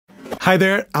Hi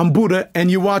there, I'm Budda, and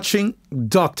you're watching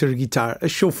Dr. Guitar, a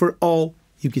show for all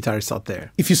you guitarists out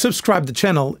there. If you subscribe to the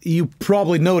channel, you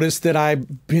probably noticed that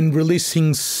I've been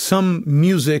releasing some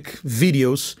music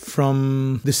videos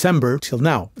from December till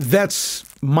now. That's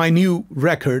my new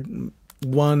record.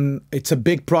 It's a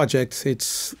big project.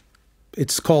 It's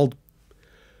called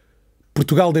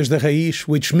Portugal desde a raiz,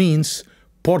 which means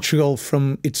Portugal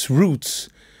from its roots.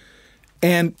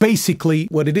 And basically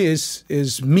what it is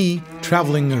me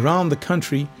traveling around the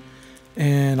country,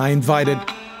 and I invited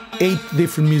 8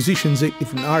 different musicians, 8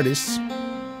 different artists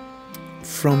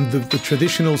from the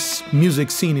traditional music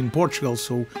scene in Portugal,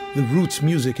 so the roots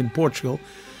music in Portugal,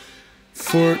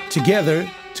 together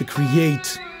to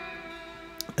create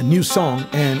a new song.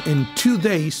 And in 2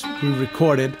 days we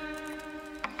recorded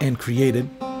and created,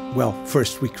 well,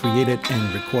 first we created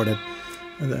and recorded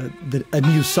a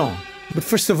new song. But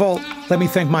first of all, let me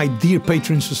thank my dear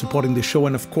patrons for supporting the show.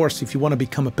 And of course, if you want to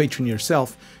become a patron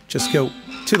yourself, just go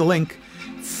to the link,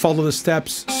 follow the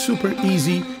steps, super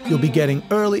easy. You'll be getting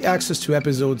early access to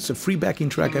episodes, a free backing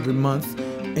track every month,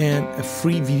 and a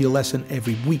free video lesson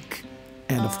every week.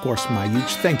 And of course, my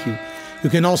huge thank you. You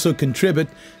can also contribute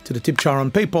to the tip jar on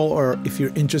PayPal, or if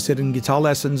you're interested in guitar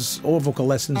lessons or vocal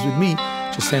lessons with me,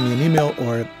 just send me an email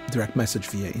or a direct message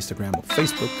via Instagram or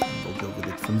Facebook, and we'll go with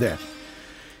it from there.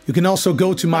 You can also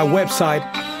go to my website,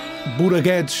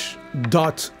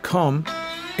 buddaguedes.com,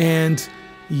 and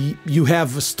you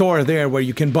have a store there where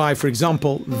you can buy, for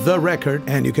example, the record,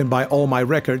 and you can buy all my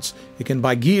records, you can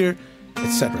buy gear,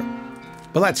 etc.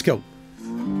 But let's go.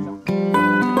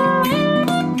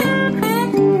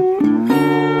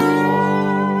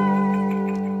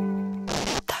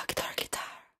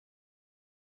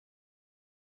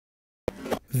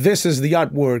 This is the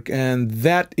artwork, and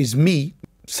that is me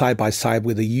side by side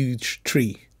with a huge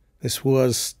tree. This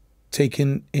was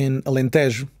taken in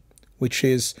Alentejo, which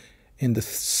is in the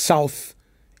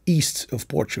southeast of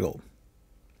Portugal.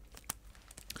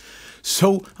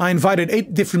 So I invited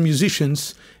 8 different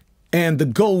musicians, and the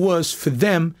goal was for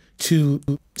them to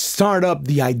start up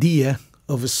the idea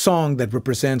of a song that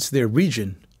represents their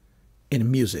region in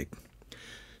music.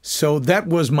 So that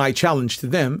was my challenge to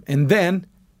them, and then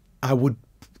I would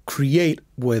create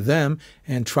with them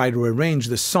and try to arrange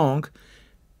the song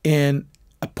in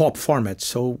a pop format.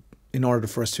 So in order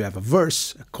for us to have a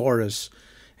verse, a chorus,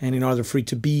 and in order for it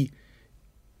to be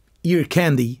ear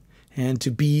candy and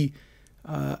to be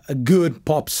a good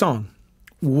pop song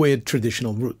with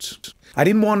traditional roots. I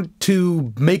didn't want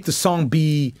to make the song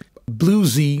be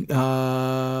bluesy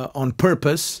on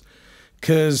purpose,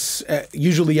 because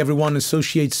usually everyone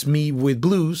associates me with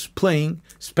blues playing,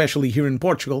 especially here in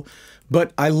Portugal.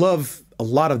 But I love a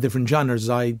lot of different genres.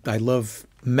 I love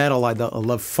metal, I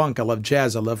love funk, I love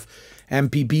jazz, I love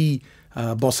MPB,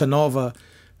 bossa nova,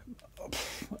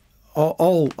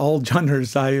 all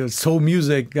genres. Soul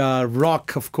music,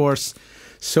 rock, of course.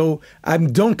 So I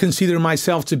don't consider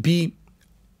myself to be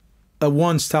a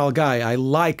one-style guy. I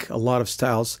like a lot of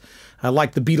styles. I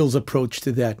like the Beatles' approach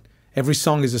to that. Every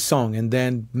song is a song, and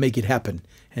then make it happen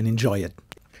and enjoy it.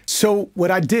 So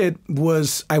what I did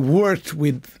was I worked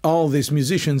with all these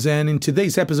musicians, and in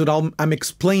today's episode I'm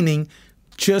explaining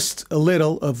just a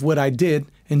little of what I did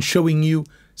and showing you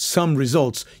some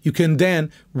results. You can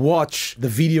then watch the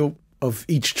video of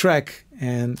each track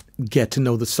and get to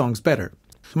know the songs better.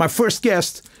 So my first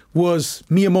guest was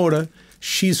Mia Moura.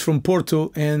 She's from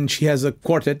Porto, and she has a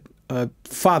quartet,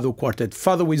 Fado quartet.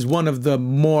 Fado is one of the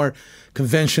more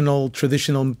conventional,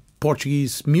 traditional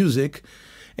Portuguese music,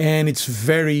 and it's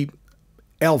very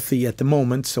healthy at the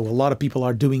moment, so a lot of people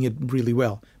are doing it really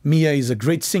well. Mia is a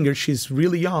great singer. She's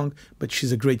really young, but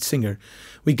she's a great singer.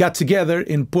 We got together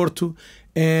in Porto,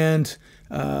 and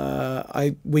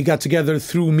we got together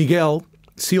through Miguel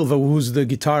Silva, who's the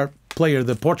guitar player,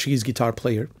 the Portuguese guitar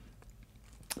player.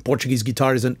 Portuguese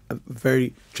guitar is a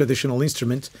very traditional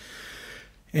instrument,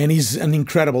 and he's an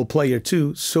incredible player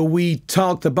too. So we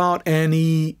talked about, and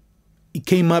he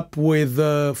came up with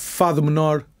Fado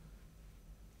Menor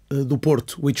do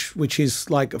Porto, which is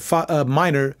like a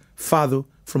minor fado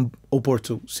from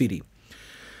Oporto city.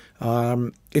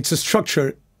 It's a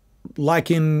structure like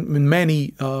in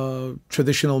many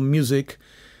traditional music.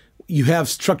 You have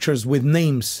structures with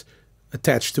names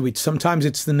attached to it. Sometimes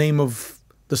it's the name of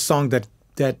the song that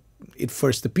it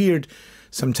first appeared.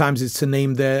 Sometimes it's the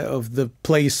name of the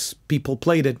place people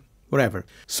played it, whatever.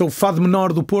 So Fado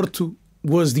Menor do Porto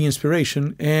was the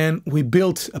inspiration, and we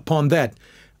built upon that.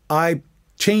 I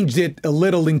changed it a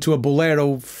little into a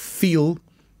bolero feel,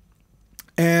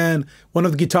 and one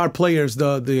of the guitar players,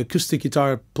 the acoustic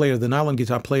guitar player, the nylon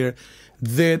guitar player,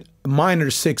 did a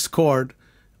minor 6 chord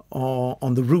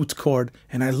on the root chord,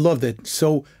 and I loved it.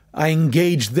 So I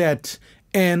engaged that,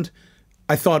 and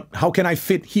I thought, how can I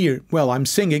fit here? Well, I'm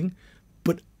singing,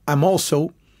 but I'm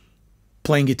also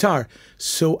playing guitar.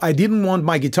 So I didn't want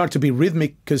my guitar to be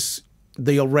rhythmic because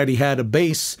they already had a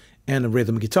bass and a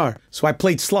rhythm guitar. So I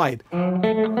played slide.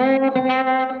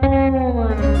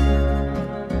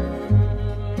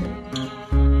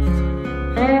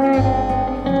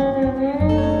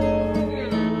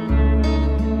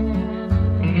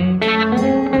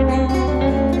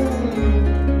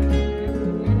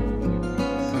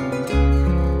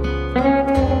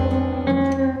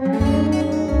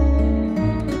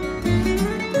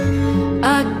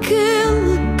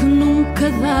 Aquele que nunca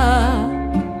dá,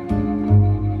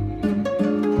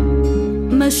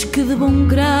 mas que de bom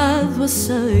grado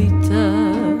aceita.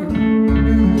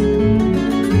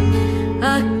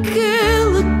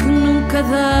 Aquele que nunca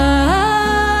dá,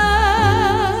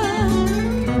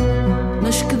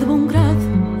 mas que de bom grado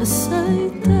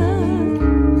aceita.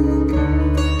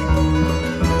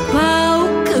 Pau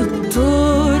que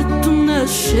torto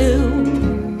nasceu,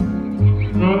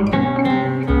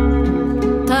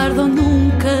 tarde ou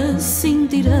nunca se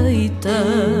endireita.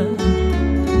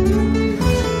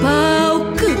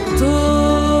 Pau que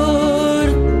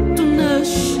torto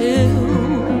nasceu,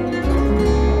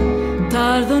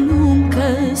 tarde ou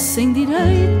nunca se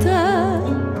endireita.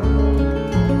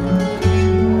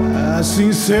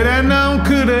 Assim ser é não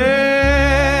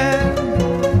querer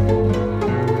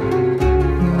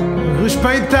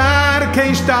respeitar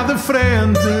quem está de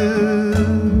frente.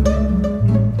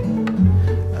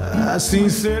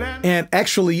 And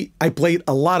actually, I played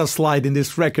a lot of slide in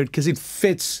this record because it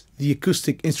fits the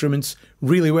acoustic instruments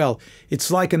really well. It's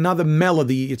like another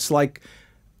melody, it's like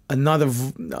another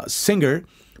singer,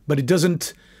 but it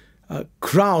doesn't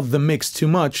crowd the mix too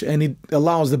much, and it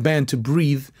allows the band to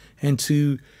breathe and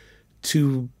to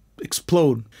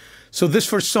explode. So this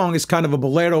first song is kind of a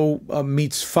bolero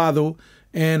meets fado,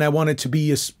 and I want it to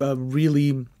be a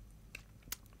really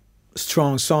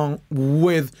strong song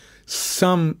with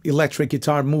some electric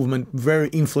guitar movement, very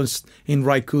influenced in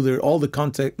Ry Cooder. All the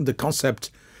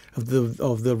concept of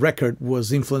the record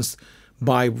was influenced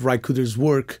by Ry Cooder's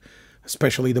work,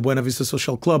 especially the Buena Vista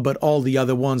Social Club, but all the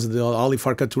other ones, the Ali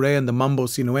Farca Touré and the Mambo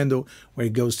Sinuendo, where he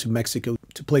goes to Mexico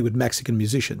to play with Mexican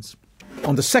musicians.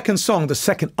 On the second song, the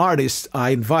second artist I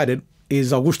invited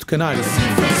is Augusto Canário.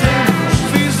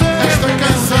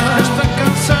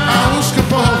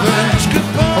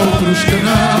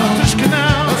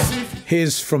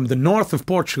 He's from the north of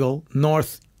Portugal,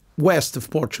 northwest of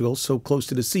Portugal, so close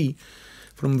to the sea,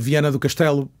 from Viana do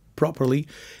Castelo properly,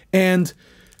 and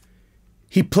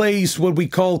he plays what we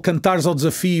call cantares ao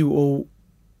desafio ou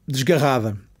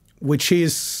desgarrada, which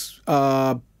is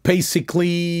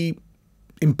basically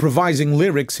improvising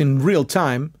lyrics in real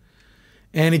time,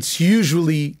 and it's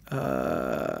usually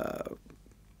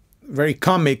very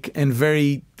comic and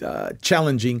very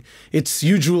challenging. It's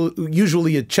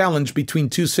usually a challenge between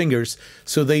two singers,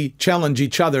 so they challenge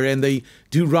each other and they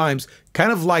do rhymes,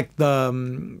 kind of like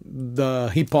the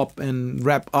hip hop and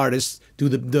rap artists do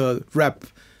the rap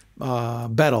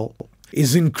battle.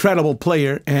 He's an incredible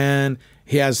player and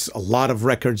he has a lot of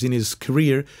records in his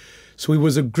career, so it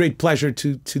was a great pleasure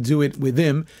to do it with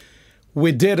him.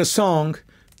 We did a song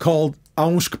called Há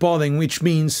uns que podem, which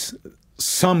means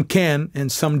some can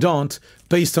and some don't,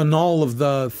 based on all of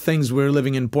the things we're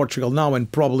living in Portugal now,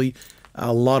 and probably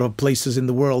a lot of places in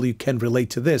the world you can relate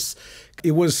to this.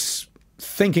 It was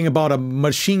thinking about a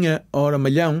marchinha or a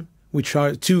malhão, which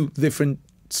are two different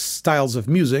styles of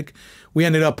music. We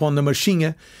ended up on the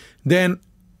marchinha. Then,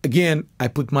 again, I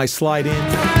put my slide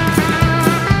in.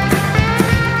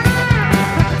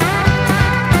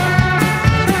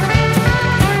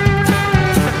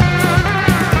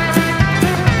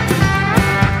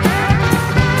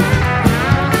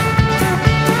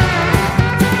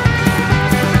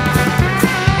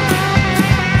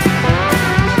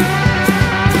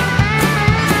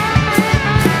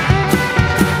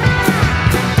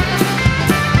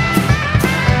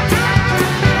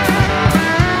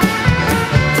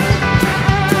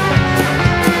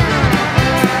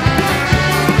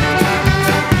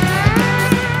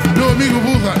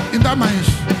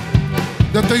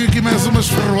 Eu tenho aqui mais umas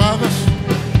ferroadas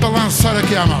para lançar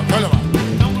aqui à malta. Olha lá.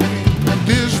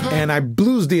 And I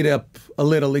bluesed it up a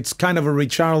little. It's kind of a Ray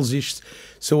Charles-ish,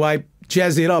 so I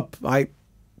jazz it up. I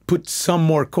put some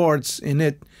more chords in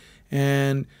it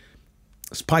and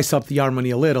spice up the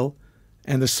harmony a little.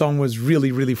 And the song was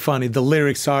really, really funny. The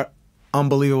lyrics are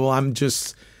unbelievable. I'm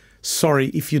just sorry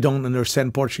if you don't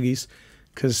understand Portuguese,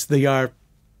 because they are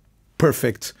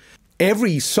perfect.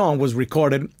 Every song was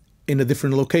recorded in a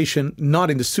different location, not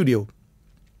in the studio.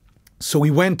 So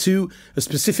we went to a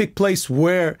specific place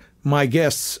where my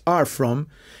guests are from,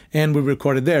 and we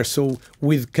recorded there. So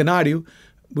with Canário,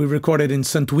 we recorded in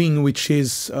Santoinho, which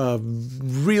is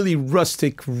really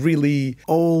rustic, really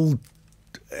old.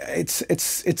 It's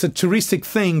a touristic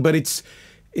thing, but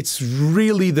it's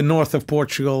really the north of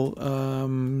Portugal,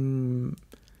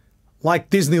 like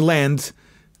Disneyland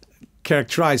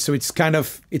characterized. So it's kind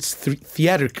of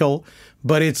theatrical,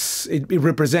 but it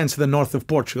represents the north of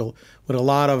Portugal with a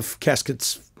lot of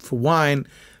caskets for wine.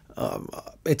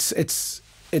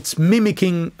 It's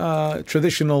mimicking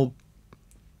traditional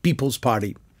people's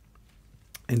party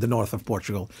in the north of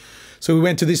Portugal. So we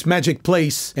went to this magic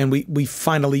place, and we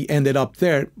finally ended up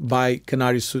there by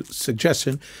Canário's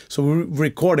suggestion. So we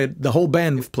recorded the whole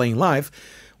band playing live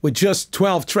with just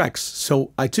 12 tracks.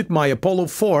 So I took my Apollo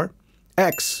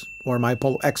 4X, or my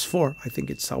Apollo X4, I think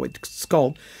it's how it's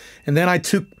called. And then I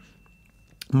took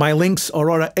my Lynx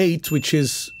Aurora 8, which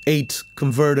is 8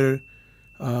 converter,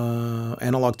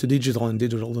 analog to digital and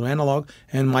digital to analog,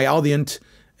 and my Audient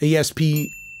ASP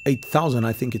 8000,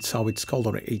 I think it's how it's called,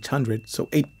 or 800, so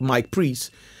 8 mic pre's.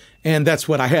 And that's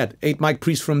what I had, 8 mic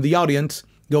pre's from the Audient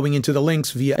going into the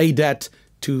Lynx via ADAT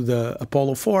to the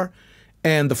Apollo 4,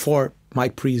 and the 4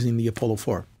 mic pre's in the Apollo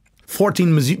 4.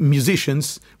 14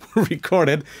 musicians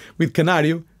recorded with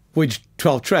Canário with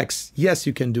 12 tracks. Yes,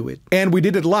 you can do it. And we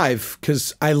did it live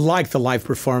because I like the live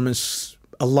performance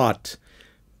a lot.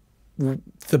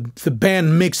 The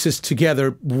band mixes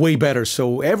together way better,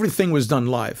 so everything was done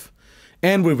live.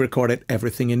 And we recorded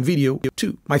everything in video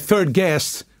too. My third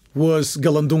guest was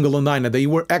Galandum Galandaina. They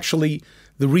were actually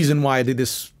the reason why I did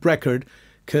this record,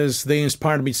 because they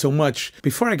inspired me so much.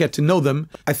 Before I get to know them,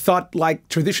 I thought like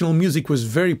traditional music was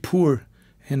very poor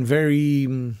and very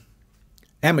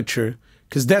amateur,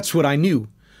 because that's what I knew.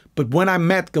 But when I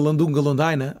met Galandum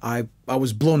Galandaina, I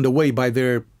was blown away by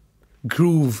their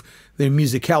groove, their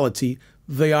musicality.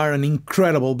 They are an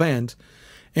incredible band.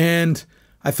 And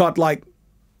I thought like,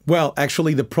 well,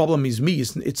 actually the problem is me.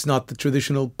 It's not the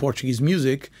traditional Portuguese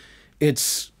music.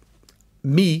 It's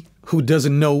me who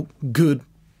doesn't know good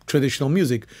traditional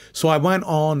music. So I went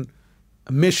on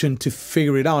a mission to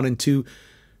figure it out and to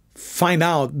find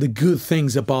out the good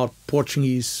things about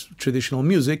Portuguese traditional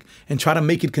music and try to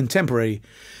make it contemporary.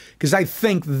 Because I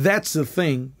think that's the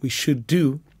thing we should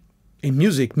do in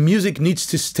music. Music needs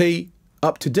to stay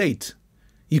up to date.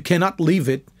 You cannot leave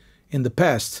it in the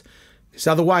past, because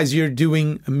otherwise you're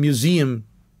doing a museum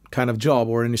kind of job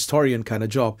or an historian kind of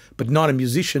job, but not a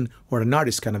musician or an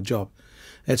artist kind of job.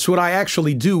 That's what I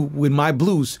actually do with my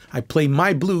blues. I play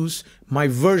my blues, my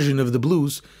version of the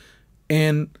blues,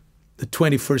 in the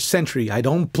 21st century. I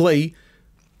don't play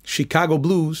Chicago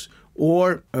blues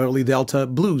or early Delta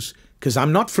blues, because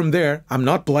I'm not from there. I'm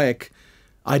not black.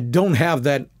 I don't have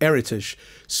that heritage.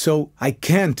 So I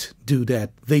can't do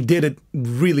that. They did it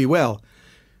really well.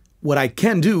 What I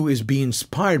can do is be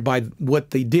inspired by what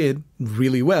they did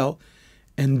really well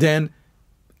and then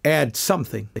add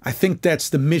something. I think that's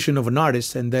the mission of an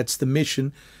artist, and that's the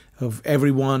mission of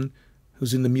everyone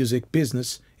who's in the music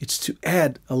business. It's to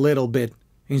add a little bit,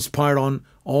 inspired on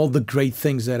all the great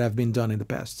things that have been done in the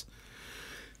past.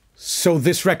 So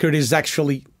this record is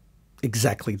actually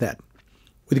exactly that.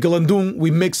 With Galandum,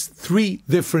 we mixed 3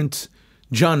 different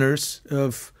genres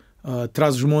of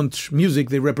Trás-os-Montes music.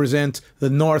 They represent the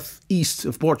northeast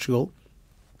of Portugal,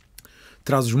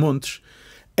 Trás-os-Montes,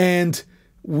 and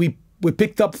we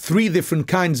picked up 3 different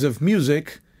kinds of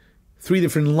music, 3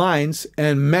 different lines,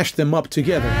 and mashed them up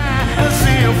together.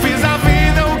 Assim eu fiz a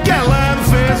vida o que ela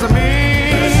fez a mim.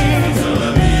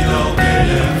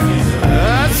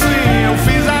 Assim eu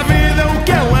fiz a vida o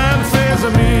que ela fez a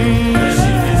mim.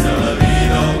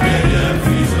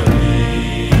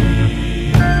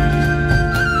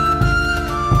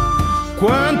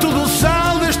 Quanto do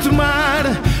sal deste mar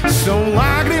são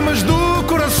lágrimas do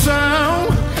coração.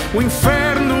 O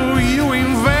inferno e o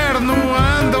inverno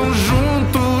andam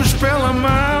juntos pela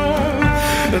mão.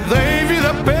 Dei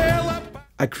vida pela...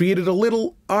 I created a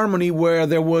little harmony where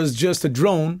there was just a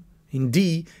drone in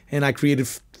D, and I created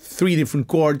 3 different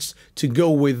chords to go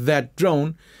with that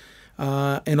drone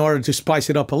in order to spice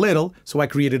it up a little. So I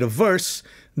created a verse.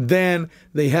 Then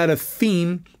they had a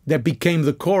theme that became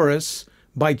the chorus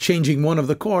by changing one of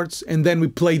the chords, and then we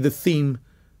played the theme,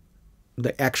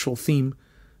 the actual theme,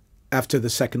 after the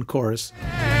second chorus.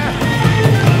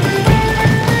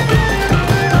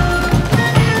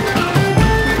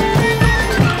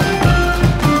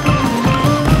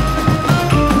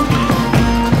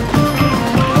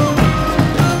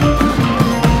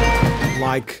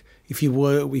 Like if you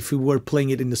were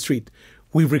playing it in the street.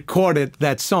 We recorded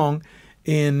that song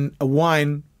in a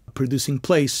wine producing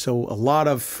place. So a lot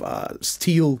of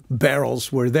steel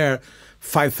barrels were there,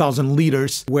 5,000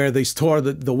 liters, where they store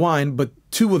the wine, but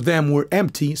 2 of them were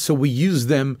empty. So we used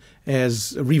them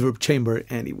as a reverb chamber,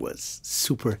 and it was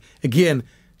super. Again,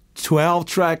 12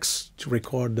 tracks to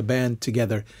record the band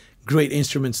together. Great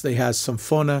instruments. They had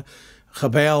sanfona,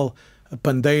 rabel,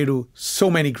 pandeiro, so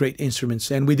many great instruments.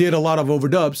 And we did a lot of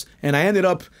overdubs, and I ended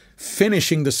up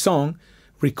finishing the song,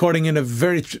 recording in a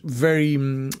very, very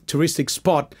touristic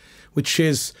spot, which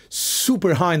is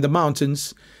super high in the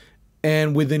mountains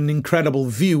and with an incredible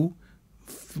view,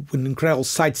 with an incredible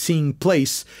sightseeing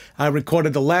place. I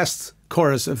recorded the last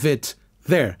chorus of it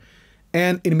there.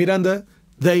 And in Miranda,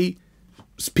 they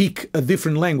speak a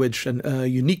different language, a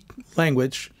unique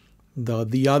language,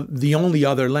 the only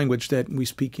other language that we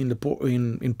speak in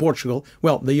Portugal.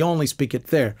 Well, they only speak it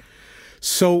there.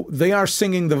 So they are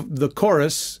singing the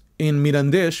chorus in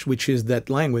Mirandês, which is that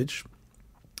language,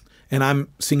 and I'm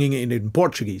singing it in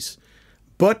Portuguese.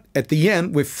 But at the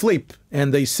end, we flip,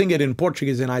 and they sing it in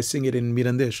Portuguese, and I sing it in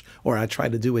Mirandês, or I try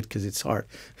to do it because it's hard.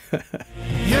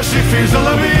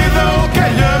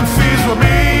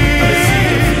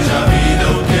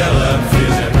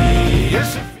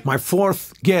 My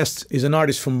fourth guest is an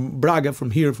artist from Braga, from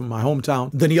here, from my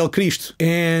hometown, Daniel Cristo,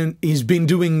 and he's been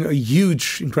doing a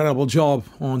huge, incredible job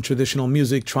on traditional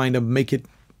music, trying to make it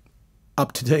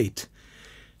up to date.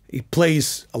 He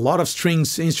plays a lot of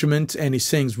strings instruments and he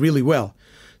sings really well.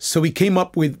 So he came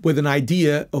up with an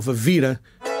idea of a vira.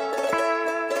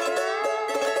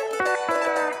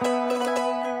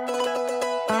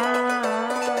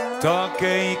 Toca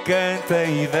e canta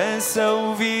e dança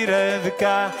o vira de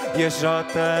cá e a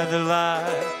jota de lá.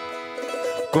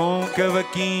 Com um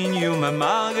cavaquinho e uma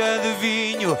malga de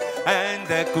vinho,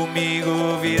 anda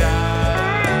comigo virar.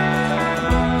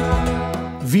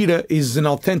 Vira is an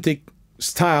authentic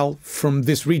style from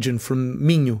this region, from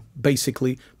Minho,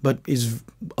 basically, but is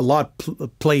a lot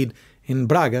played in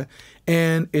Braga.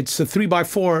 And it's a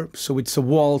 3x4, so it's a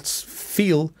waltz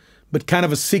feel, but kind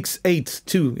of a 6/8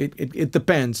 too. It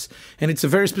depends, and it's a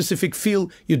very specific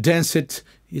feel. You dance it.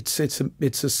 It's a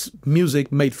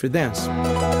music made for dance.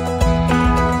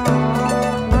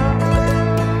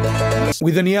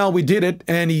 With Daniel, we did it,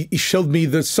 and he showed me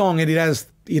the song, and it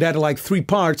had like 3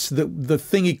 parts. The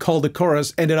thing he called the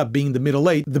chorus ended up being the middle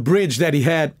 8. The bridge that he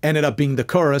had ended up being the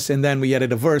chorus, and then we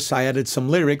added a verse. I added some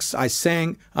lyrics. I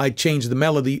sang. I changed the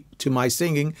melody to my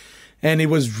singing. And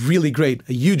it was really great.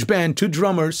 A huge band, 2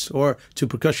 drummers or 2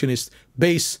 percussionists,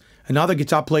 bass, another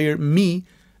guitar player, me,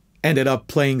 ended up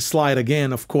playing slide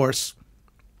again, of course,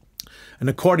 an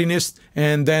accordionist,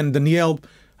 and then Daniel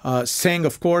sang,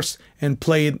 of course, and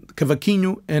played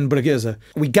cavaquinho and braguesa.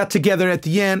 We got together at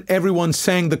the end, everyone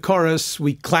sang the chorus,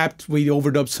 we clapped, we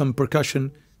overdubbed some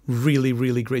percussion. Really,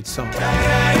 really great song.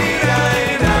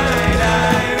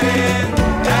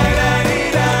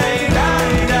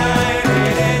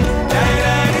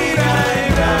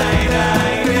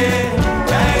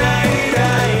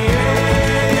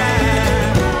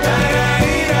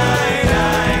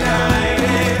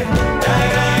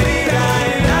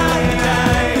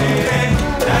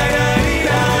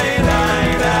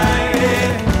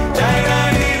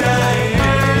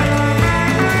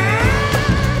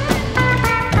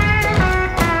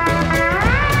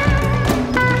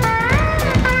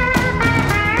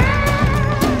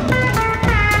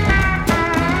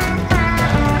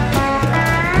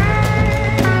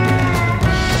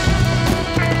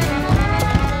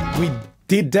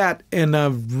 Did that in a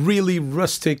really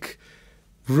rustic,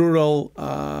 rural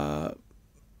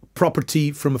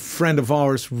property from a friend of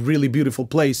ours, really beautiful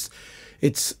place.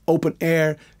 It's open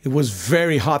air. It was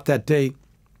very hot that day.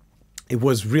 It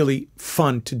was really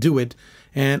fun to do it.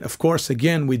 And of course,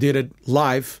 again, we did it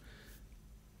live.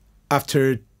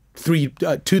 After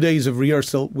 2 days of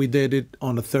rehearsal, we did it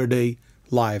on the 3rd day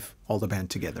live, all the band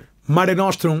together. Mare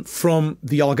Nostrum from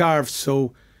the Algarve,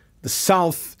 so the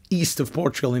southeast of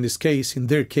Portugal in this case, in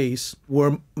their case,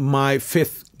 were my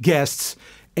 5th guests.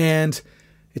 And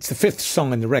it's the 5th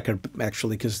song on the record,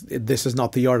 actually, because this is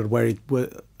not the order where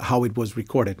how it was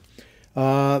recorded.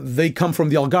 They come from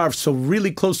the Algarve, so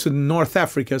really close to North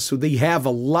Africa, so they have a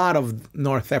lot of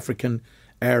North African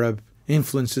Arab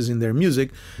influences in their music.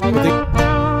 But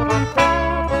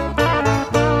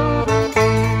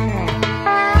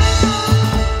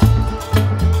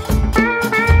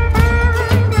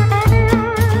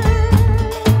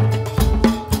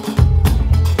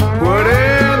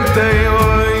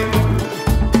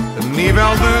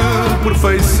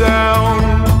perfeição,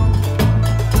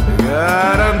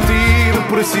 garantir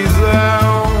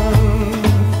precisão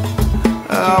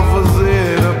ao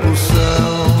fazer a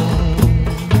poção.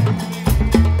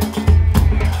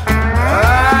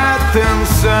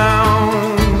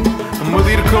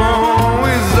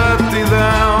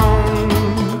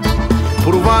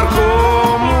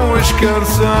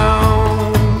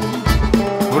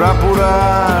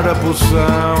 curar a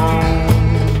poção.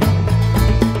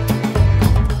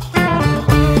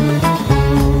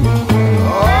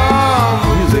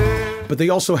 But they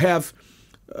also have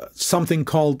something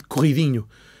called corridinho.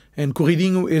 And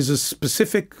corridinho is a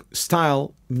specific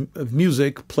style of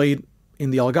music played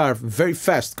in the Algarve, very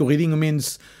fast. Corridinho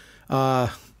means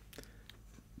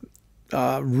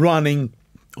running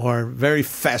or very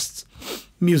fast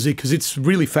music, because it's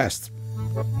really fast.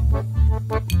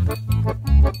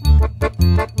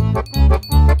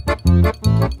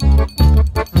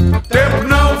 Tempo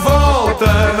não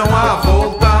volta, não há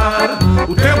voltar.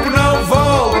 O tempo não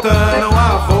volta, não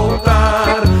há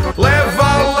voltar.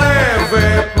 Leva, leva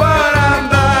é para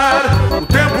andar. O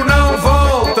tempo não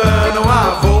volta, não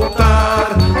há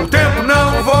voltar. O tempo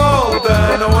não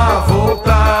volta, não há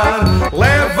voltar.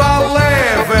 Leva,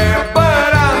 leva é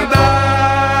para andar.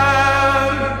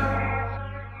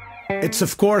 It's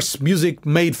of course music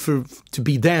made to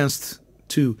be danced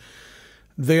to.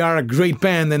 They are a great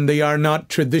band and they are not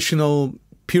traditional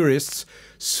purists,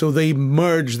 so they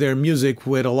merge their music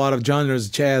with a lot of genres,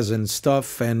 jazz and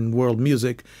stuff, and world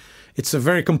music. It's a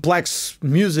very complex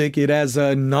music. It has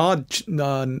an odd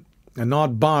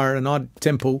bar, an odd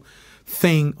tempo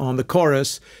thing on the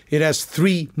chorus. It has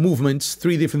three movements,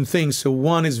 three different things. So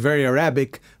one is very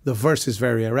Arabic, the verse is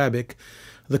very Arabic.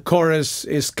 The chorus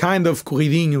is kind of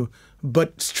corridinho,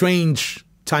 but strange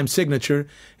time signature,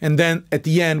 and then at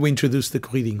the end we introduced the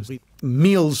corridinhos.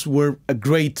 Meals were a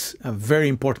very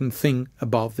important thing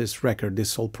about this record,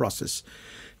 this whole process,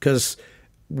 because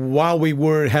while we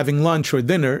were having lunch or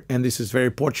dinner, and this is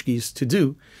very Portuguese to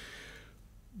do,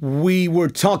 we were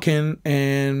talking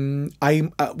and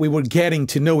we were getting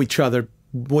to know each other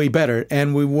way better,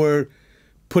 and we were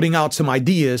putting out some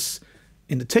ideas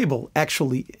in the table,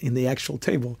 actually in the actual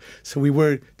table. So we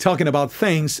were talking about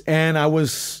things, and I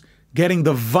was getting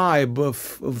the vibe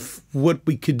of what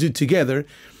we could do together.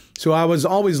 So I was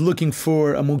always looking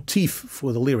for a motif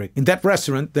for the lyric. In that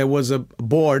restaurant, there was a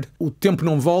board, O tempo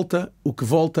não volta, o que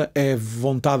volta é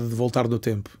vontade de voltar do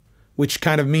tempo, which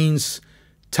kind of means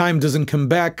time doesn't come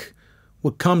back.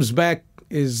 What comes back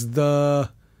is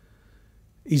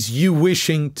you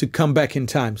wishing to come back in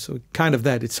time. So kind of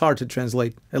that. It's hard to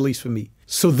translate, at least for me.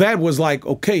 So that was like,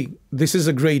 okay, this is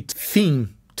a great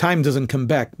theme. Time doesn't come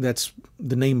back. That's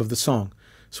the name of the song.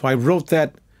 So I wrote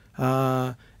that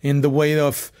in the way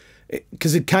of,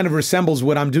 because it kind of resembles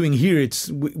what I'm doing here.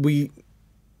 It's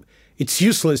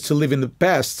useless to live in the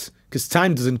past because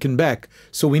time doesn't come back.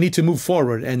 So we need to move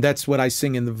forward, and that's what I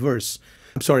sing in the verse.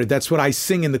 I'm sorry, that's what I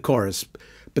sing in the chorus.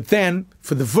 But then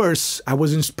for the verse, I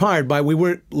was inspired by, we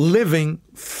were living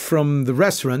from the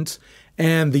restaurant,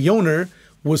 and the owner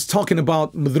was talking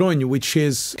about medronho, which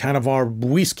is kind of our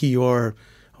whiskey or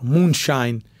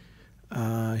moonshine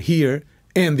here,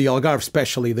 and the Algarve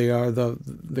especially. They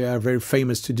are very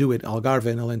famous to do it. Algarve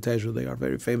and Alentejo, they are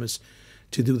very famous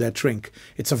to do that drink.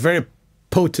 It's a very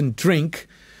potent drink,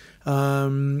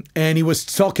 and he was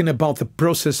talking about the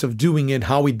process of doing it,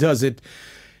 how he does it.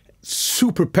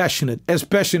 Super passionate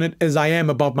as I am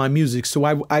about my music. So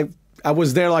I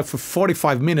was there like for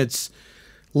 45 minutes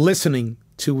listening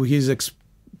to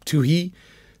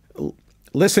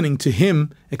listening to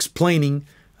him explaining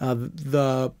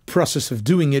the process of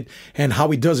doing it and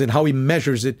how he does it, how he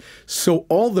measures it. So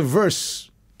all the verse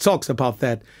talks about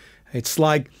that. It's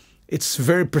like, it's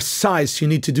very precise. You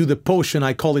need to do the potion.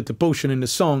 I call it the potion in the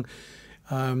song.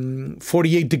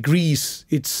 48 degrees.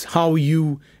 It's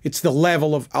the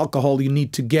level of alcohol you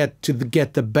need to get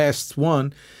the best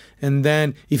one. And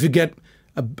then if you get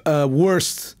a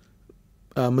worst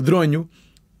medronho,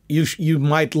 you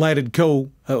might let it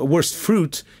go, worst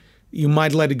fruit, you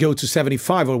might let it go to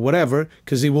 75 or whatever,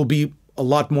 because it will be a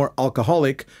lot more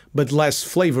alcoholic, but less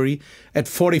flavory. At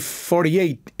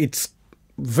 48, it's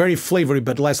very flavory,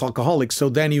 but less alcoholic. So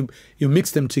then you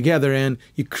mix them together and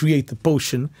you create the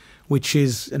potion, which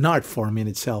is an art form in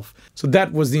itself. So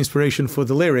that was the inspiration for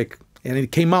the lyric. And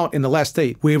it came out in the last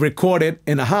day. We recorded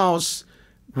in a house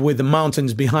with the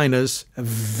mountains behind us. A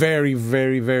very,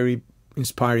 very, very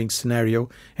inspiring scenario,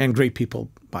 and great people,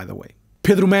 by the way.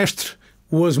 Pedro Mestre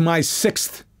was my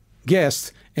 6th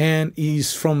guest, and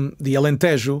he's from the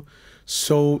Alentejo,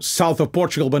 so south of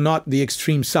Portugal, but not the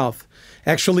extreme south.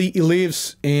 Actually, he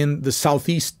lives in the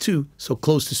southeast too, so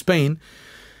close to Spain.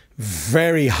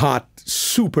 Very hot,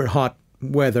 super hot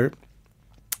weather.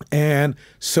 And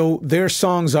so their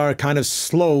songs are kind of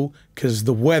slow because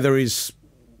the weather is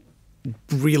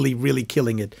really, really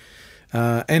killing it.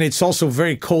 And it's also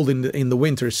very cold in the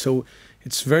winter, so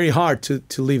it's very hard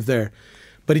to live there.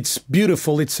 But it's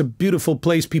beautiful. It's a beautiful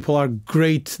place. People are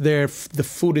great there. The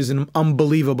food is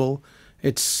unbelievable.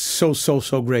 It's so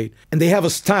great. And they have a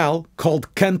style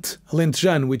called cante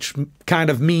alentejano, which kind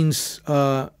of means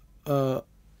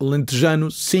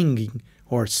alentejano singing,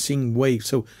 or sing way.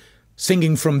 So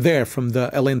singing from there, from the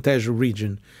Alentejo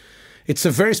region. It's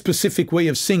a very specific way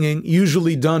of singing,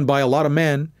 usually done by a lot of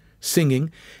men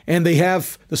singing. And they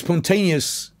have the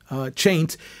spontaneous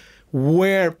chant,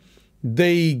 where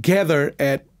they gather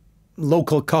at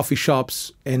local coffee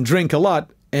shops and drink a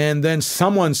lot, and then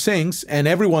someone sings and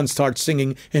everyone starts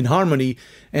singing in harmony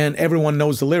and everyone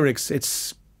knows the lyrics.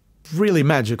 It's really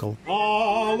magical.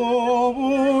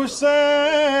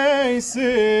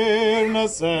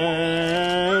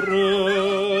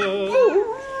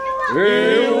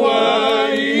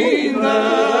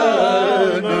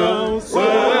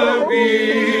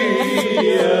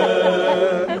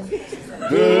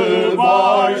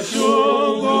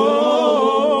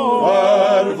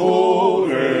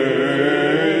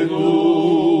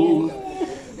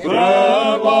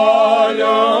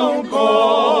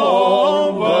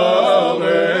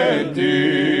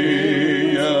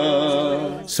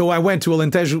 So I went to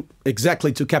Alentejo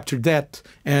exactly to capture that,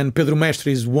 and Pedro Mestre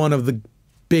is one of the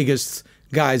biggest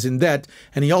guys in that,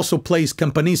 and he also plays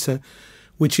campanissa,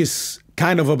 which is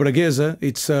kind of a braguesa.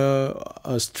 It's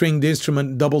a stringed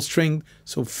instrument, double string,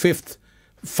 so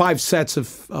 5 sets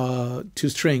of 2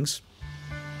 strings.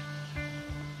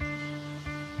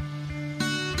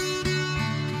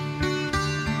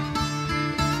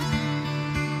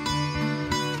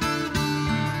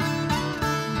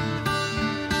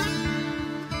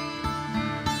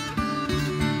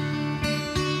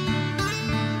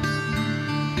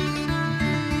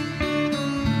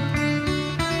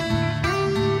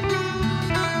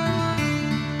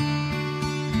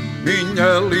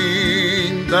 Minha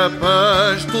linda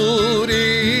pastorinha,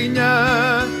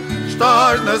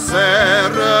 estás na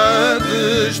serra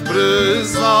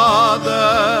desprezada.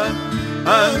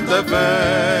 Anda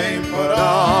bem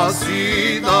para a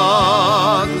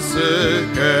cidade, se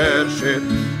queres ser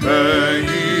bem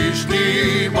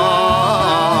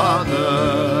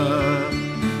estimada.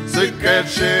 Se queres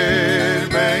ser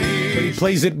bem estimada. He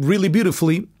plays it really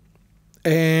beautifully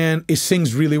and he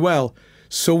sings really well.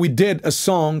 So we did a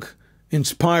song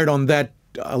inspired on that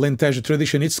Alentejo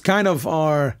tradition. It's kind of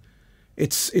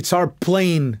it's our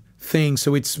plain thing.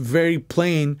 So it's very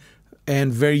plain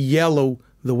and very yellow,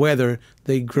 the weather.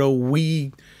 They grow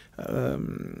wheat,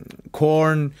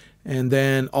 corn, and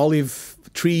then olive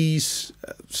trees.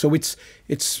 So it's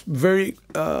very,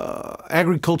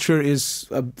 agriculture is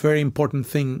a very important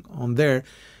thing on there.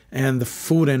 And the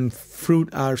food and fruit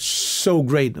are so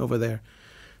great over there.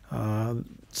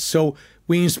 So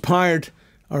we inspired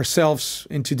ourselves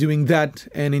into doing that,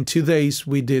 and in 2 days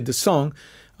we did the song.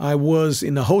 I was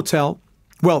in a hotel,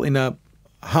 well, in a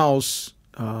house,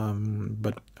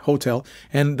 but hotel,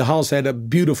 and the house had a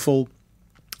beautiful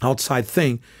outside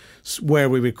thing where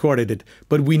we recorded it.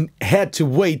 But we had to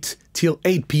wait till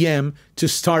 8 p.m. to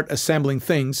start assembling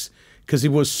things because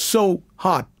it was so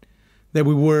hot that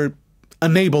we were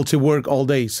unable to work all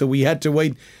day. So we had to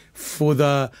wait for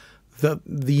the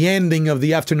ending of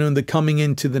the afternoon, the coming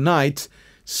into the night,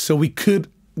 so we could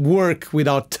work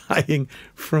without dying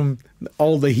from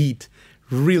all the heat.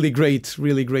 Really great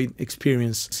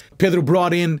experience. Pedro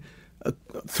brought in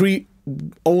 3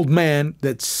 old men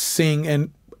that sing,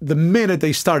 and the minute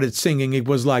they started singing, it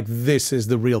was like, this is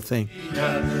the real thing.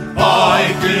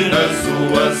 Ai, que na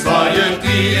sua saia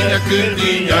tinha, que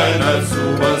tinha na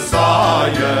sua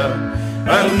saia.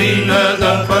 A menina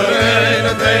da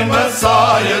pareira tem uma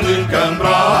saia de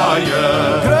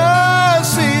cambraia.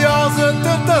 Graciosa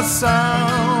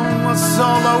tentação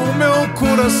assola o meu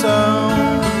coração.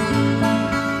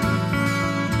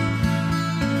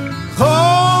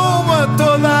 Rouba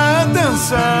toda a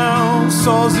atenção,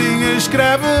 sozinha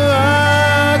escreve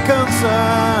a canção.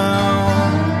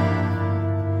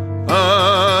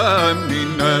 A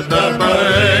menina da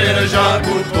pareira já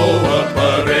cortou a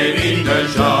pareirinha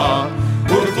já.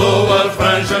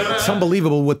 It's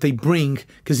unbelievable what they bring,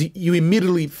 because you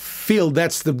immediately feel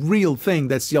that's the real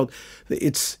thing.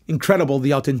 It's incredible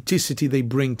the authenticity they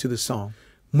bring to the song.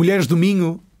 Mulheres do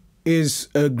Minho is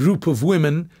a group of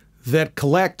women that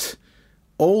collect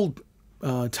old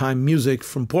time music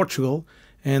from Portugal,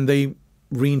 and they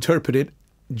reinterpret it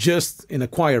just in a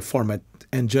choir format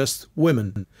and just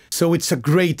women. So it's a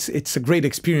great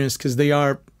experience because they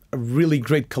are a really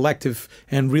great collective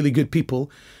and really good people.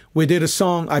 We did a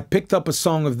song, I picked up a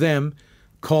song of them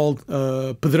called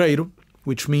Pedreiro,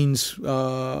 which means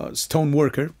stone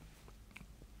worker.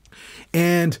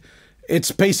 And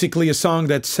it's basically a song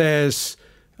that says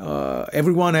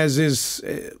everyone has his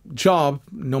job,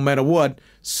 no matter what.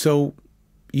 So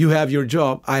you have your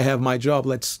job, I have my job,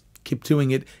 let's keep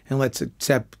doing it and let's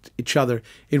accept each other.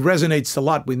 It resonates a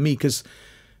lot with me because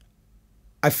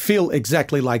I feel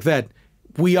exactly like that.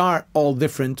 We are all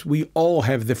different. We all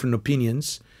have different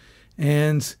opinions.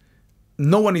 And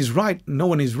no one is right, no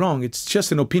one is wrong. It's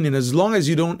just an opinion. As long as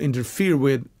you don't interfere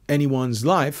with anyone's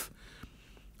life,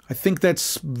 I think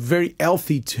that's very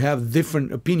healthy to have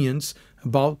different opinions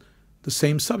about the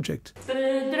same subject.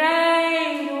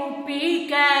 Pedreiro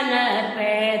pica na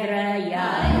pedra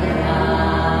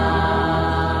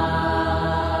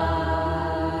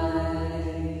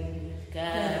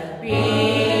e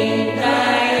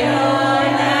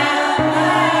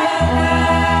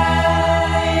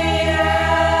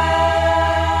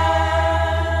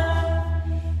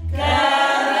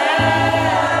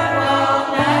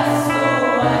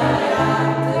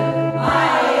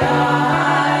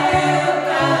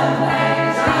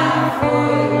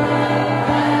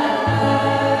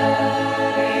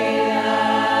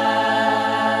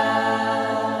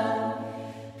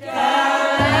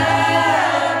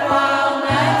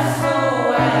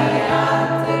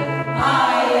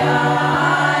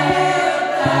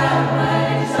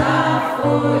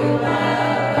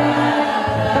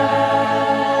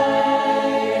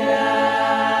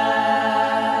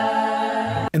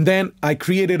And then I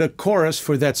created a chorus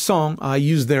for that song. I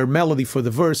used their melody for the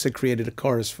verse. I created a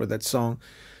chorus for that song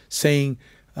saying,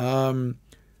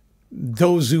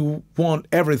 those who want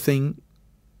everything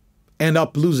end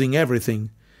up losing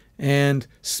everything. And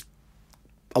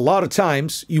a lot of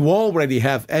times you already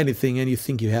have anything and you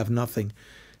think you have nothing.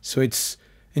 So it's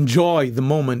enjoy the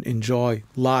moment, enjoy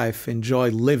life,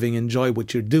 enjoy living, enjoy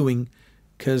what you're doing,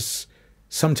 because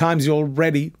sometimes you're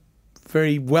already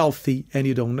very wealthy and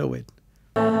you don't know it.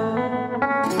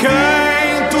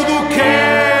 Quem tudo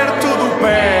quer, tudo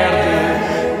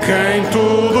perde. Quem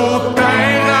tudo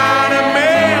tem,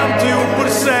 raramente o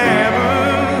percebe.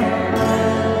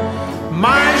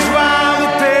 Mais vale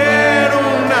ter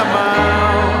na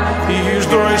mão e os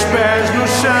dois pés no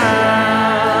chão.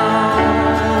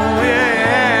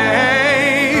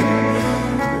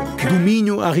 Do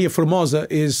Minho a Ria Formosa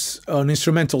is an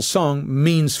instrumental song,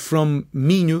 means from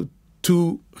Minho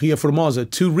to Ria Formosa,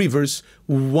 2 rivers,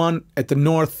 one at the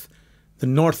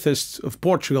northeast of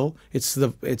Portugal.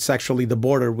 It's actually the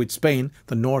border with Spain,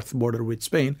 the north border with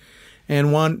Spain,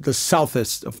 and one the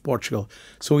southeast of Portugal.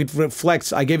 So it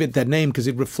reflects, I gave it that name because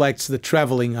it reflects the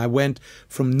traveling. I went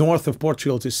from north of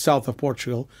Portugal to south of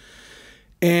Portugal.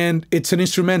 And it's an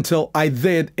instrumental I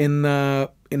did in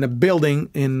a building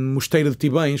in Mosteiro de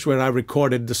Tibães where I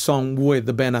recorded the song with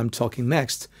the band I'm talking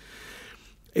next.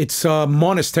 It's a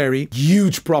monastery,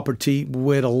 huge property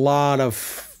with a lot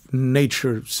of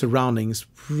nature surroundings,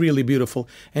 really beautiful.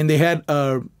 And they had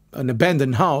an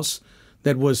abandoned house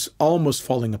that was almost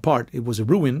falling apart. It was a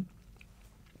ruin.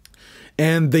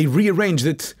 And they rearranged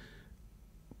it,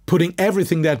 putting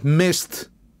everything that missed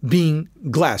being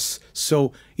glass.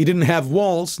 So it didn't have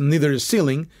walls, neither a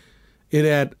ceiling. It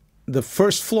had the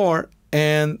first floor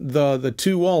and the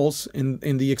 2 walls in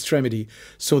the extremity.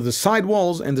 So the side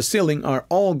walls and the ceiling are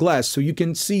all glass, so you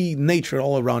can see nature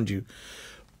all around you.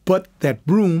 But that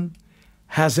room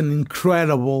has an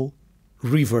incredible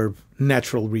reverb,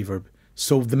 natural reverb.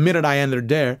 So the minute I entered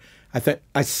there, I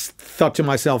thought to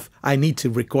myself, I need to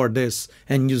record this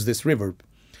and use this reverb.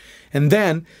 And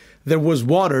then there was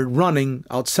water running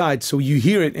outside, so you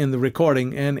hear it in the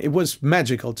recording, and it was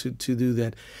magical to do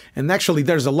that. And actually,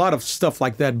 there's a lot of stuff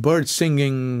like that, birds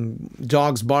singing,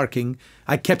 dogs barking.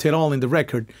 I kept it all in the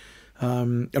record.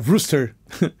 A rooster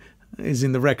is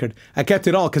in the record. I kept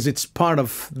it all because it's part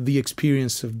of the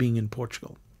experience of being in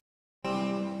Portugal.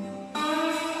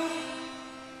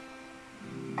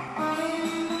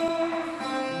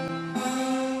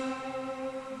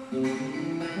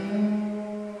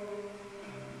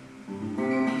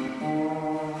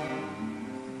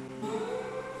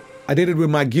 I did it with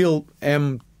my Guild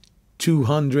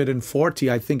M240.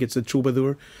 I think it's a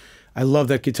troubadour. I love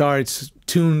that guitar. It's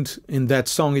tuned in that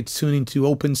song. It's tuned into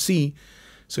open C.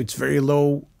 So it's very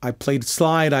low. I played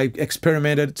slide. I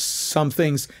experimented some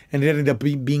things. And it ended up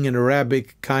being an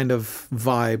Arabic kind of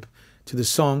vibe to the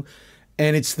song.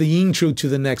 And it's the intro to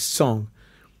the next song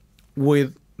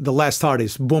with the last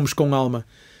artist, Bombos com Alma.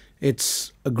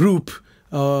 It's a group,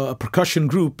 a percussion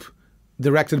group,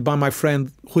 directed by my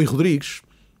friend Rui Rodrigues.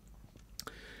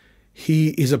 He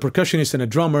is a percussionist and a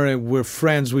drummer, and we're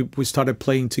friends. We started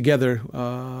playing together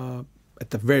at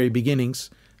the very beginnings.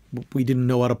 We didn't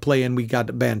know how to play, and we got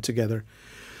a band together.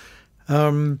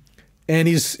 And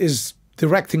he's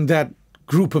directing that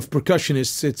group of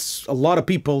percussionists. It's a lot of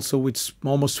people, so it's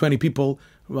almost 20 people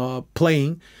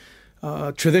playing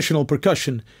traditional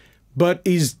percussion. but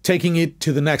he's taking it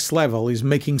to the next level. He's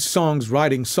making songs,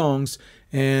 writing songs,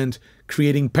 and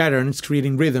creating patterns,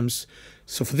 creating rhythms.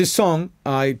 So for this song,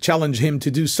 I challenged him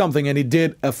to do something, and he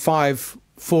did a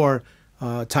 5/4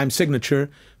 time signature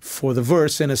for the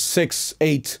verse and a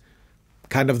 6/8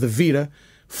 kind of the vita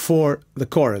for the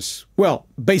chorus. Well,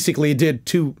 basically he did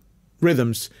 2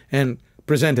 rhythms and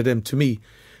presented them to me.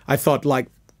 I thought, like,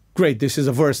 great, this is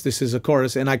a verse, this is a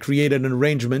chorus, and I created an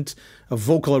arrangement, a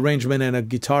vocal arrangement and a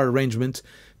guitar arrangement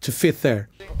to fit there.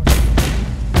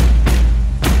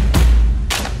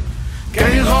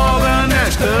 Quem roda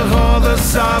nesta roda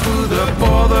sabe da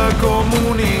poda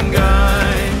como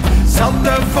ninguém.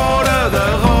 Salta fora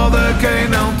da roda quem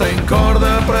não tem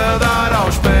corda para dar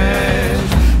aos pés.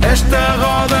 Esta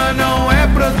roda não é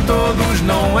para todos,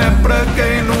 não é para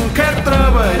quem não quer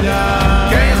trabalhar.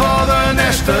 Quem roda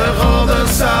nesta roda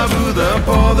sabe da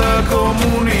poda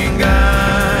como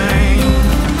ninguém.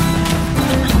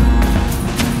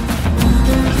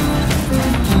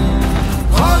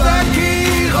 Roda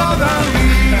aqui, roda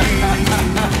ali,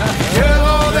 e a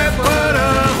roda é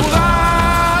para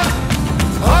rodar.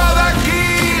 Roda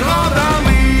aqui, roda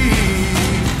ali,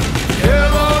 e a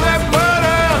roda é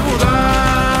para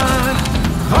rodar.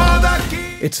 Roda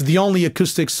aqui. It's the only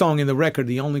acoustic song in the record,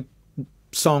 the only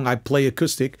song I play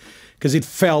acoustic, because it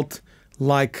felt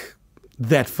like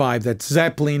that vibe, that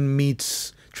Zeppelin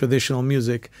meets traditional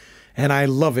music. And I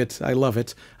love it. I love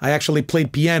it. I actually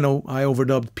played piano. I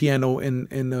overdubbed piano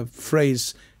in a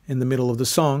phrase in the middle of the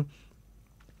song.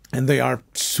 And they are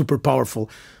super powerful.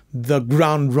 The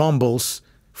ground rumbles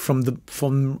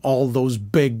from all those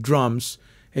big drums.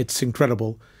 It's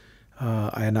incredible.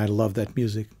 And I love that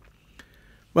music.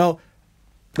 Well,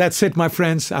 that's it, my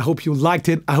friends. I hope you liked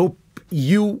it. I hope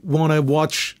you want to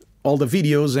watch all the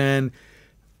videos and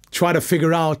try to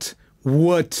figure out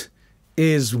what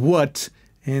is what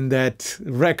in that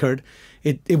record.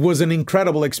 It was an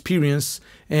incredible experience,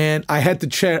 and I had to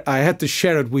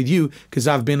share it with you because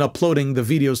I've been uploading the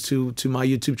videos to my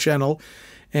YouTube channel,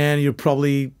 and you're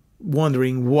probably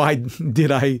wondering why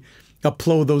did I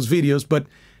upload those videos, but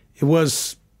it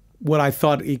was what I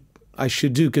thought I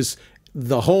should do, because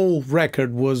the whole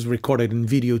record was recorded in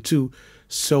video too,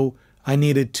 so I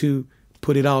needed to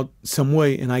put it out some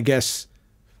way, and I guess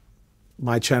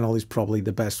my channel is probably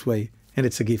the best way, and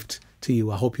it's a gift to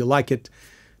you. I hope you like it.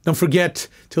 Don't forget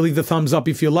to leave the thumbs up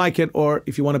if you like it, or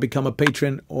if you want to become a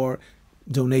patron or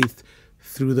donate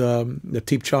through the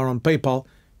tip jar on PayPal,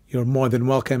 you're more than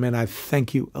welcome, and I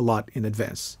thank you a lot in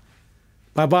advance.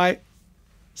 Bye-bye.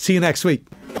 See you next week.